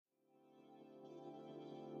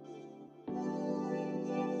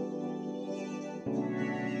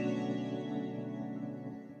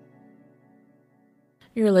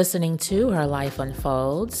You're listening to Her Life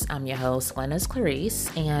Unfolds. I'm your host, Lennis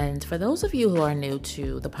Clarice, and for those of you who are new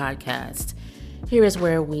to the podcast, here is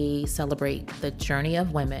where we celebrate the journey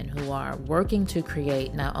of women who are working to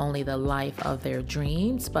create not only the life of their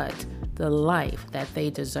dreams, but the life that they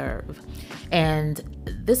deserve. And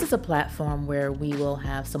this is a platform where we will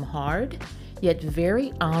have some hard, yet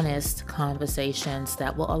very honest conversations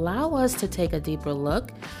that will allow us to take a deeper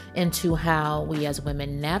look into how we as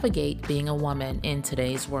women navigate being a woman in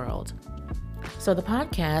today's world. So the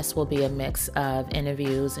podcast will be a mix of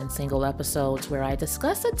interviews and single episodes where I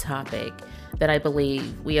discuss a topic that I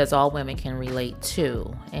believe we as all women can relate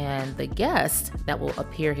to. And the guests that will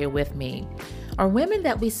appear here with me are women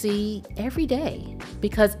that we see every day,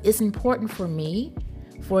 because it's important for me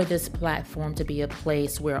for this platform to be a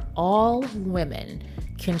place where all women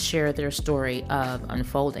can share their story of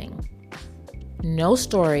unfolding. No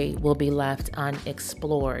story will be left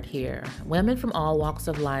unexplored here. Women from all walks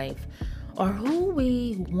of life are who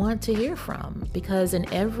we want to hear from, because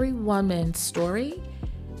in every woman's story,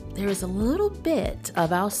 there is a little bit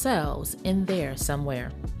of ourselves in there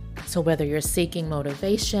somewhere. So whether you're seeking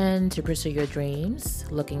motivation to pursue your dreams,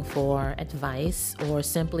 looking for advice, or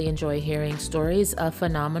simply enjoy hearing stories of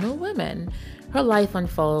phenomenal women, Her Life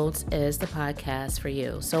Unfolds is the podcast for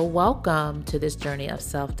you. So welcome to this journey of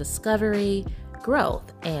self-discovery,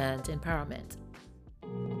 growth, and empowerment.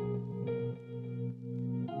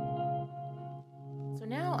 So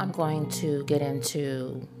now I'm going to get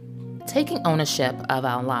into taking ownership of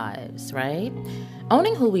our lives, right?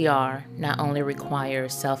 Owning who we are not only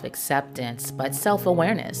requires self-acceptance, but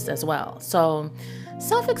self-awareness as well. So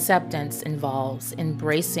self-acceptance involves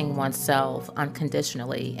embracing oneself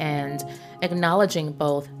unconditionally and acknowledging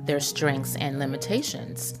both their strengths and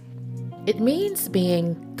limitations. It means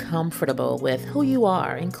being comfortable with who you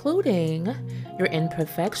are, including your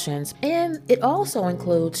imperfections, and it also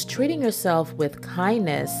includes treating yourself with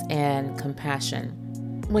kindness and compassion.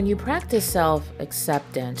 When you practice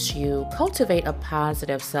self-acceptance, you cultivate a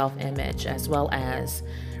positive self-image as well as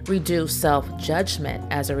reduce self-judgment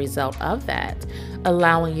as a result of that,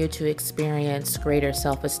 allowing you to experience greater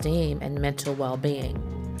self-esteem and mental well-being.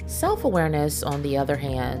 Self-awareness, on the other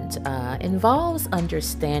hand, involves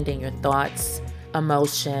understanding your thoughts,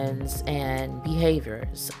 emotions, and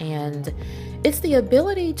behaviors. And it's the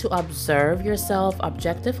ability to observe yourself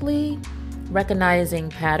objectively, recognizing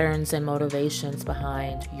patterns and motivations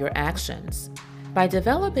behind your actions. By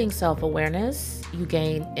developing self-awareness, you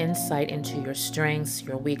gain insight into your strengths,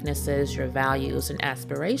 your weaknesses, your values, and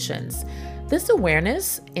aspirations. This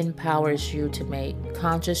awareness empowers you to make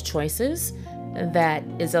conscious choices that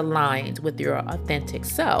is aligned with your authentic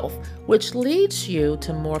self, which leads you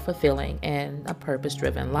to more fulfilling and a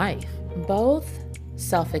purpose-driven life. Both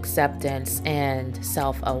self-acceptance and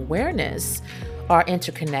self-awareness are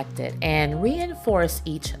interconnected and reinforce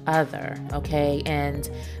each other, okay? And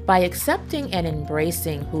by accepting and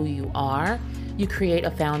embracing who you are, you create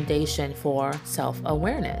a foundation for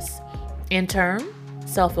self-awareness. In turn,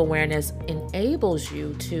 self-awareness enables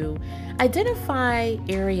you to identify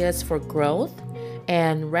areas for growth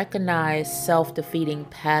and recognize self-defeating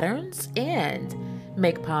patterns and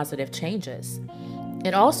make positive changes.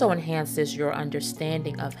 It also enhances your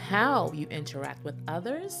understanding of how you interact with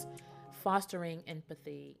others, fostering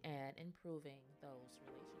empathy and improving those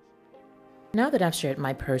relationships. Now that I've shared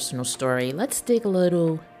my personal story, let's dig a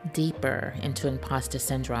little deeper into imposter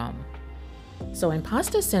syndrome. So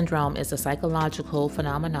imposter syndrome is a psychological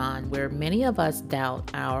phenomenon where many of us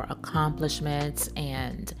doubt our accomplishments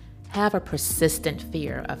and have a persistent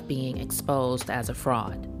fear of being exposed as a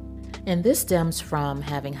fraud. And this stems from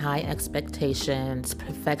having high expectations,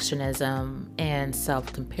 perfectionism, and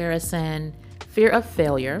self-comparison, fear of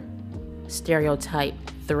failure, stereotype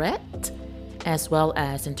threat, as well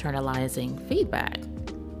as internalizing feedback.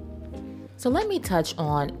 So let me touch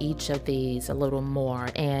on each of these a little more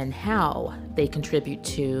and how they contribute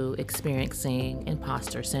to experiencing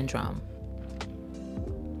imposter syndrome.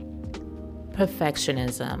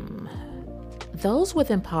 Perfectionism. Those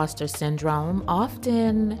with imposter syndrome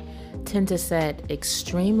often tend to set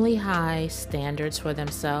extremely high standards for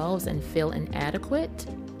themselves and feel inadequate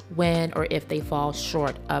when or if they fall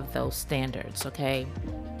short of those standards, okay?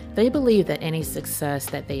 They believe that any success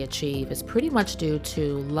that they achieve is pretty much due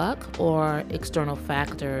to luck or external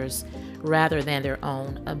factors rather than their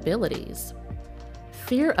own abilities.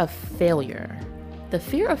 Fear of failure. The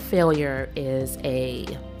fear of failure is a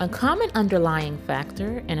common underlying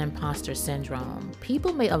factor in imposter syndrome.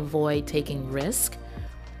 People may avoid taking risks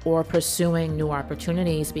or pursuing new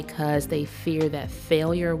opportunities because they fear that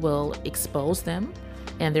failure will expose them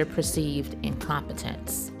and their perceived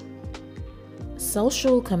incompetence.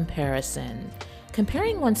 Social comparison.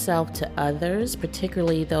 Comparing oneself to others,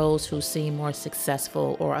 particularly those who seem more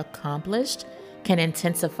successful or accomplished, can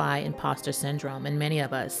intensify imposter syndrome in many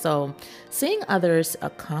of us. So, seeing others'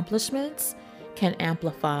 accomplishments can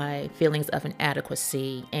amplify feelings of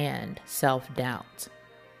inadequacy and self doubt.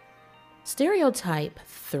 Stereotype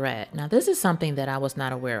threat. Now, this is something that I was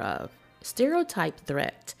not aware of. Stereotype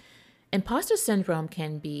threat. Imposter syndrome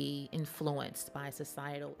can be influenced by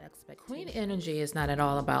societal expectations. Queen energy is not at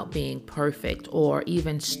all about being perfect or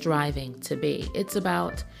even striving to be. It's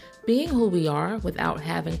about being who we are without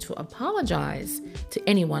having to apologize to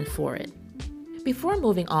anyone for it. Before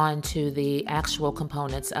moving on to the actual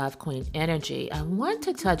components of Queen energy, I want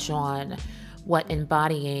to touch on what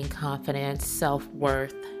embodying confidence,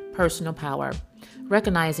 self-worth, personal power,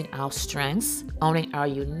 recognizing our strengths, owning our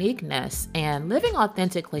uniqueness, and living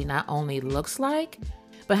authentically not only looks like,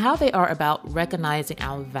 but how they are about recognizing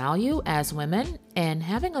our value as women and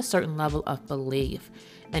having a certain level of belief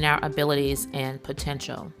in our abilities and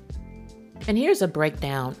potential. And here's a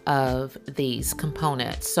breakdown of these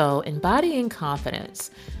components. So, embodying confidence.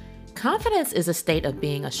 Confidence is a state of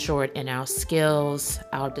being assured in our skills,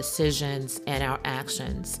 our decisions, and our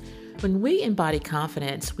actions. When we embody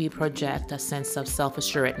confidence, we project a sense of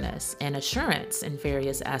self-assuredness and assurance in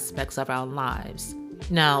various aspects of our lives.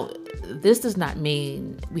 Now, this does not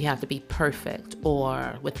mean we have to be perfect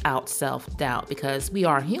or without self-doubt because we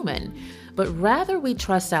are human, but rather we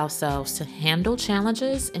trust ourselves to handle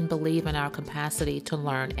challenges and believe in our capacity to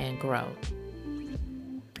learn and grow.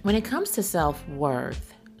 When it comes to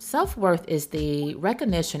self-worth, self-worth is the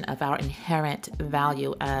recognition of our inherent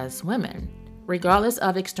value as women, regardless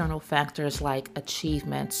of external factors like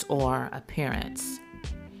achievements or appearance.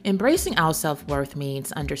 Embracing our self-worth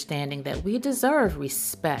means understanding that we deserve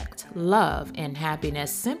respect, love, and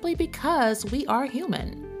happiness simply because we are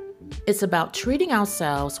human. It's about treating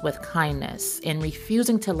ourselves with kindness and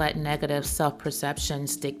refusing to let negative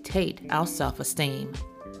self-perceptions dictate our self-esteem.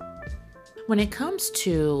 When it comes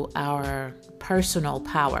to our personal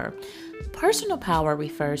power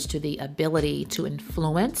refers to the ability to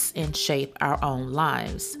influence and shape our own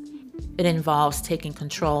lives. It involves taking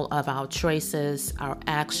control of our choices, our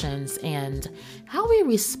actions, and how we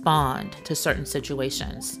respond to certain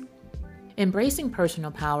situations. Embracing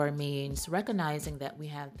personal power means recognizing that we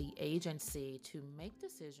have the agency to make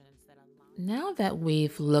decisions that align. Now that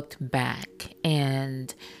we've looked back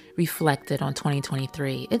and reflected on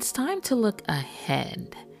 2023, it's time to look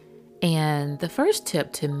ahead. And the first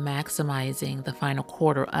tip to maximizing the final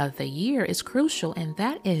quarter of the year is crucial, and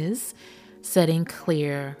that is setting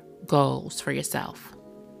clear goals for yourself.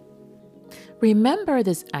 Remember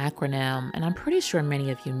this acronym, and I'm pretty sure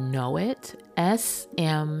many of you know it, SMART.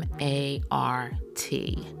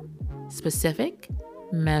 Specific,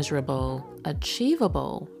 measurable,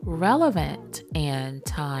 achievable, relevant, and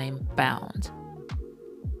time-bound.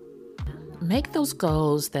 Make those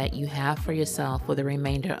goals that you have for yourself for the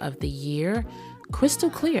remainder of the year crystal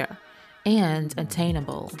clear and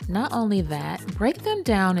attainable. Not only that, break them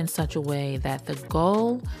down in such a way that the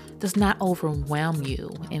goal does not overwhelm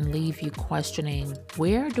you and leave you questioning,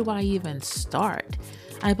 where do I even start?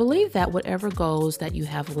 I believe that whatever goals that you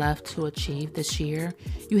have left to achieve this year,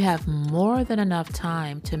 you have more than enough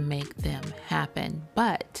time to make them happen.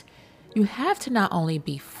 But you have to not only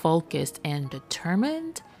be focused and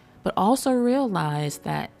determined, but also realize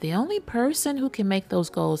that the only person who can make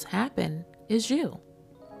those goals happen is you.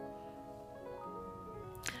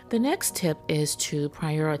 The next tip is to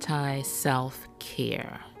prioritize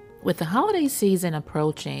self-care. With the holiday season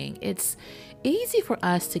approaching, it's easy for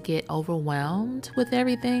us to get overwhelmed with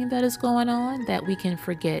everything that is going on that we can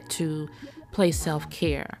forget to place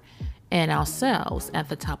self-care and ourselves at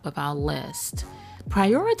the top of our list.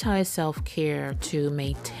 Prioritize self-care to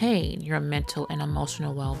maintain your mental and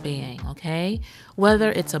emotional well-being, okay?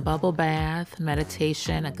 Whether it's a bubble bath,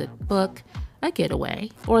 meditation, a good book, a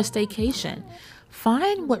getaway, or a staycation,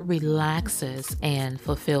 find what relaxes and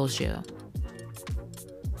fulfills you.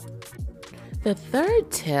 The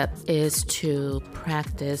third tip is to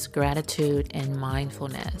practice gratitude and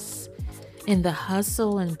mindfulness. In the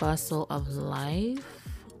hustle and bustle of life,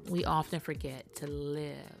 we often forget to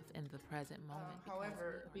live in the present moment.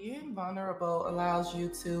 However, being vulnerable allows you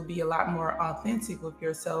to be a lot more authentic with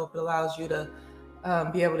yourself. It allows you to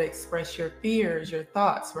be able to express your fears, your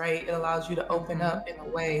thoughts, right? It allows you to open Mm-hmm. up in a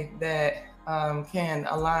way that can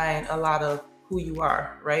align a lot of who you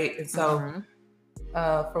are, right? And so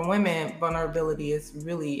Mm-hmm. for women, vulnerability is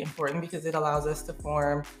really important because it allows us to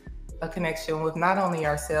form a connection with not only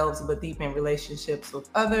ourselves, but deepen relationships with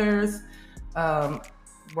others. Um,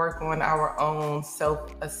 work on our own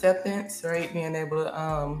self-acceptance, right? Being able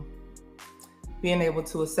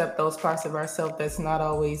to accept those parts of ourselves that's not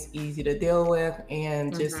always easy to deal with,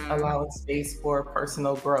 and just Mhm. allowing space for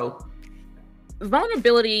personal growth.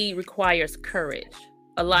 Vulnerability requires courage,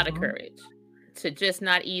 a lot of Mhm. courage, to just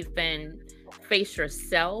not even face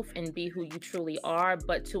yourself and be who you truly are,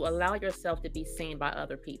 but to allow yourself to be seen by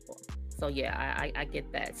other people. So yeah, I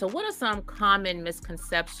get that. So what are some common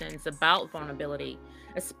misconceptions about vulnerability,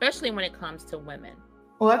 especially when it comes to women?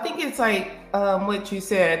 Well, I think it's like what you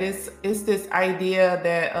said. It's this idea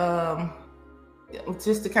that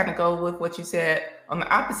just to kind of go with what you said on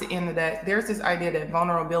the opposite end of that, there's this idea that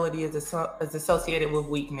vulnerability is associated with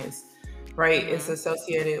weakness, right? It's Mhm.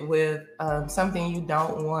 associated with something you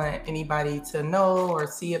don't want anybody to know or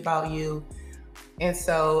see about you, and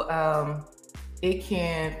so it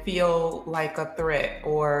can feel like a threat,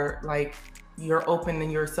 or like you're opening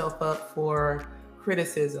yourself up for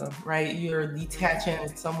criticism, right? You're Mhm. detaching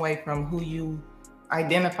in some way from who you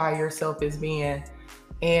identify yourself as being.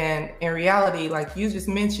 And in reality, like you just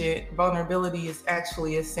mentioned, vulnerability is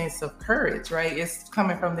actually a sense of courage, right? It's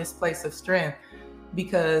coming from this place of strength,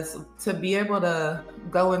 because to be able to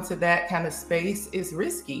go into that kind of space is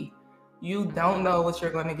risky. You don't Mhm. know what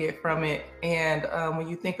you're going to get from it. And when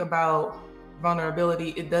you think about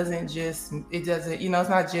vulnerability, it doesn't, it's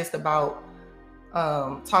not just about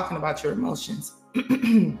talking about your emotions.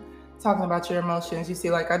 Talking about your emotions. You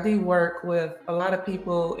see, like I do work with a lot of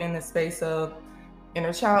people in the space of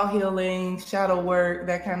inner child healing, shadow work,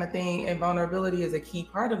 that kind of thing. And vulnerability is a key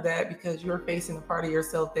part of that, because you're facing a part of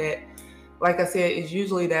yourself that, like I said, is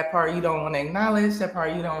usually that part you don't want to acknowledge, that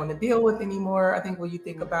part you don't want to deal with anymore. I think when you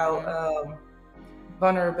think about Mhm.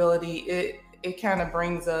 vulnerability, it kind of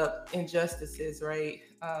brings up injustices, right?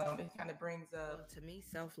 It kind of brings Well, up. to me,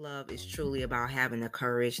 self love is truly about having the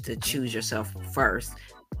courage to choose yourself first,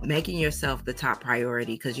 making yourself the top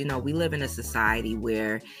priority. Because, we live in a society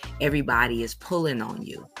where everybody is pulling on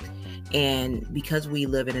you. And because we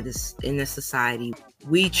live in this society,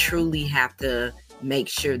 we Mhm. truly have to make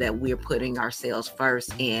sure that we're putting ourselves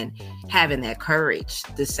first and having that courage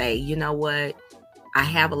to say, you know what, I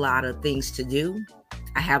have a lot of things to do.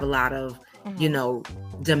 I have a lot of, you Mhm. know,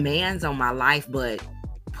 demands on my life, but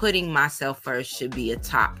putting myself first should be a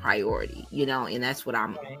top priority, and that's what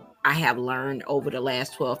Right. I have learned over the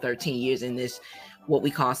last 12, 13 years in this, what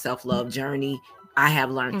we call self-love journey. I have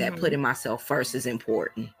learned that Mhm. putting myself first is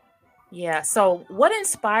important. Yeah. So, what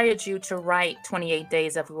inspired you to write 28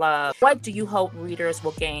 Days of Love? What do you hope readers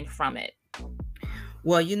will gain from it?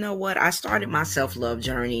 Well, you know what? I started my self love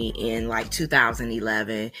journey in like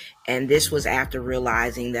 2011. And this was after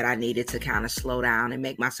realizing that I needed to kind of slow down and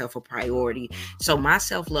make myself a priority. So, my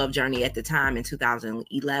self love journey at the time in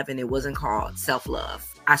 2011, it wasn't called self love.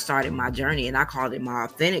 I started my journey and I called it my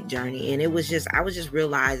authentic journey. And I was just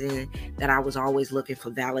realizing that I was always looking for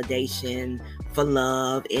validation, for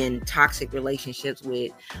love in toxic relationships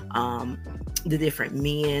with the different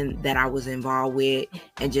men that I was involved with,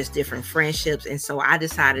 and just different friendships. And so I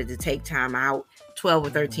decided to take time out 12 or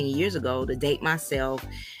 13 years ago to date myself,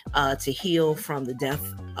 to heal from the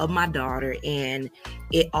death of my daughter. And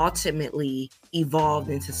it ultimately evolved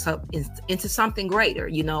into something greater.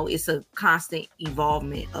 It's a constant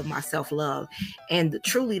evolvement of my self-love. And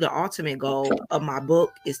truly the ultimate goal of my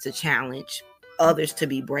book is to challenge others to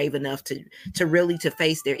be brave enough to really to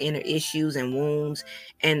face their inner issues and wounds,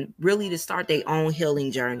 and really to start their own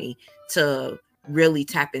healing journey, to really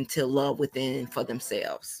tap into love within for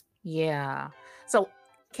themselves. Yeah. So,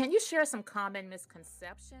 can you share some common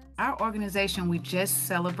misconceptions? Our organization, we just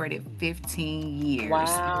celebrated 15 years a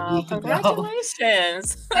Wow, week ago.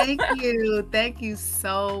 congratulations. Thank you. Thank you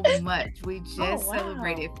so much. We Oh, just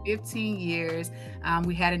celebrated wow. 15 years.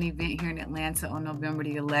 We had an event here in Atlanta on November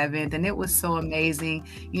the 11th, and it was so amazing.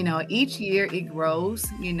 Each year it grows.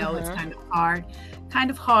 It's Mhm. kind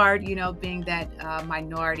of hard, being that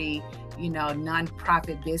minority,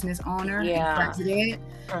 nonprofit business owner and Yeah. president.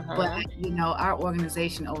 But, Mhm. our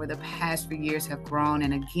organization over the past few years have grown.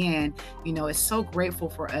 And again, it's so grateful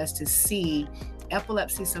for us to see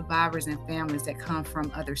epilepsy survivors and families that come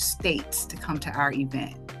from other states to come to our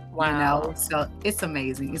event. Wow. So it's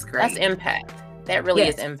amazing. It's That's great. impact. That really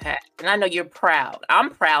is Yes. impact. And I know you're proud. I'm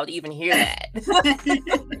proud to even hear that.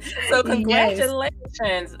 So Yes.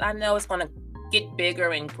 congratulations. I know it's gonna get bigger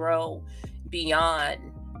and grow beyond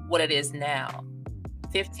what it is now.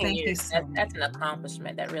 15 Thank you years, so that's much. an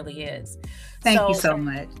accomplishment, that really is. Thank you So so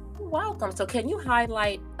much. you're welcome. So can you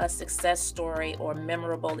highlight a success story or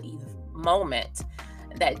memorable moment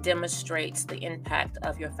that demonstrates the impact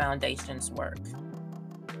of your foundation's work?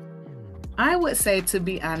 I would say, to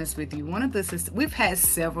be honest with you, we've had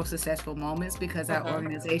several successful moments because our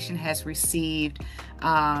organization has received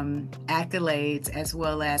accolades as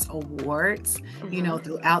well as awards,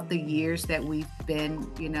 throughout the years that we've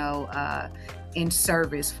been, in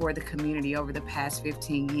service for the community over the past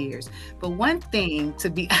 15 years. But one thing, to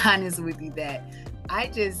be honest with you, that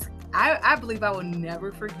I believe I will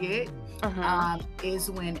never forget is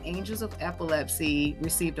when Angels of Epilepsy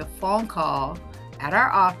received a phone call at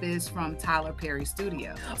our office from Tyler Perry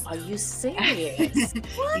Studios. Are you serious?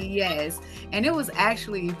 Yes. And it was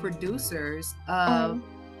actually producers of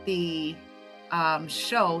the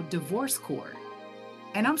show Divorce Court.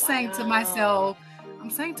 And I'm saying to myself,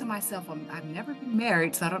 I've never been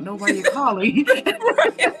married, so I don't know why you're calling.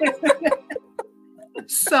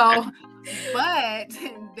 But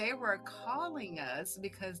they were calling us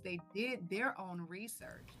because they did their own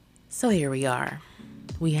research. So here we are.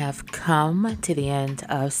 We have come to the end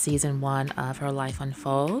of season 1 of Her Life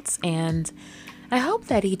Unfolds, and I hope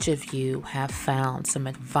that each of you have found some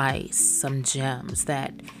advice, some gems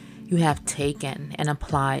that you have taken and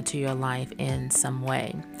applied to your life in some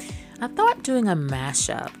way. I thought doing a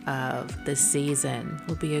mashup of the season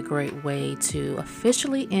would be a great way to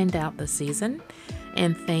officially end out the season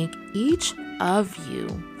and thank each of you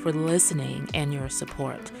for listening and your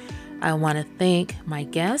support. I want to thank my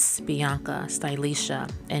guests, Bianca, Stylisha,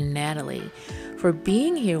 and Natalie, for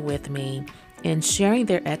being here with me and sharing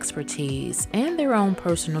their expertise and their own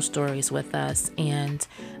personal stories with us, and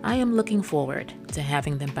I am looking forward to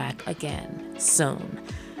having them back again soon.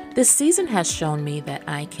 This season has shown me that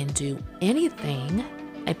I can do anything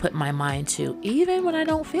I put my mind to, even when I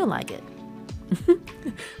don't feel like it.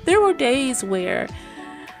 There were days where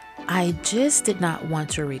I just did not want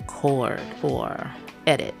to record or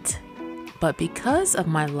edit. But because of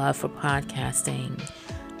my love for podcasting,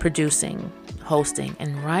 producing, hosting,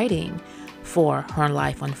 and writing for Her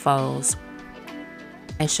Life Unfolds,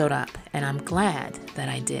 I showed up, and I'm glad that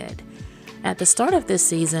I did. At the start of this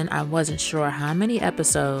season, I wasn't sure how many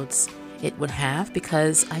episodes it would have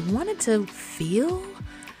because I wanted to feel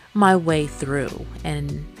my way through.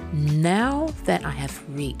 And now that I have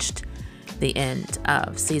reached the end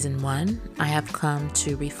of season 1, I have come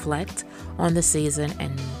to reflect on the season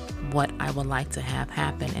and what I would like to have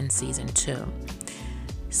happen in season 2.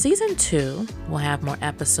 Season 2 will have more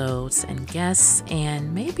episodes and guests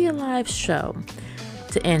and maybe a live show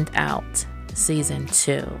to end out season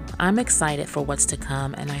 2. I'm excited for what's to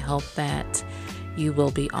come, and I hope that you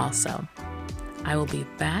will be also. I will be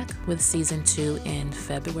back with season 2 in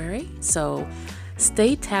February, so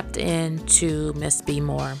stay tapped in to Miss B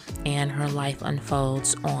More and Her Life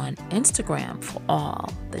Unfolds on Instagram for all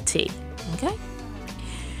the tea, okay?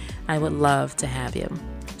 I would love to have you.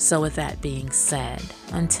 So with that being said,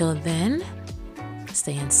 until then,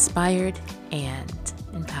 stay inspired and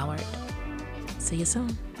empowered. See you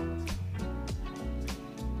soon.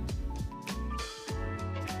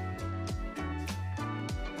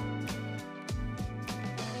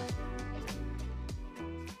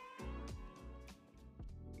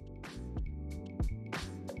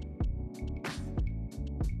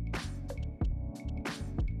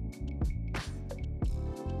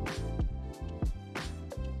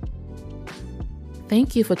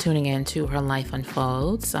 Thank you for tuning in to Her Life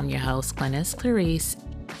Unfolds. I'm your host, Glennis Clarice.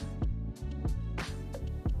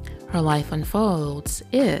 Her Life Unfolds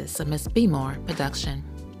is a Miss B More production.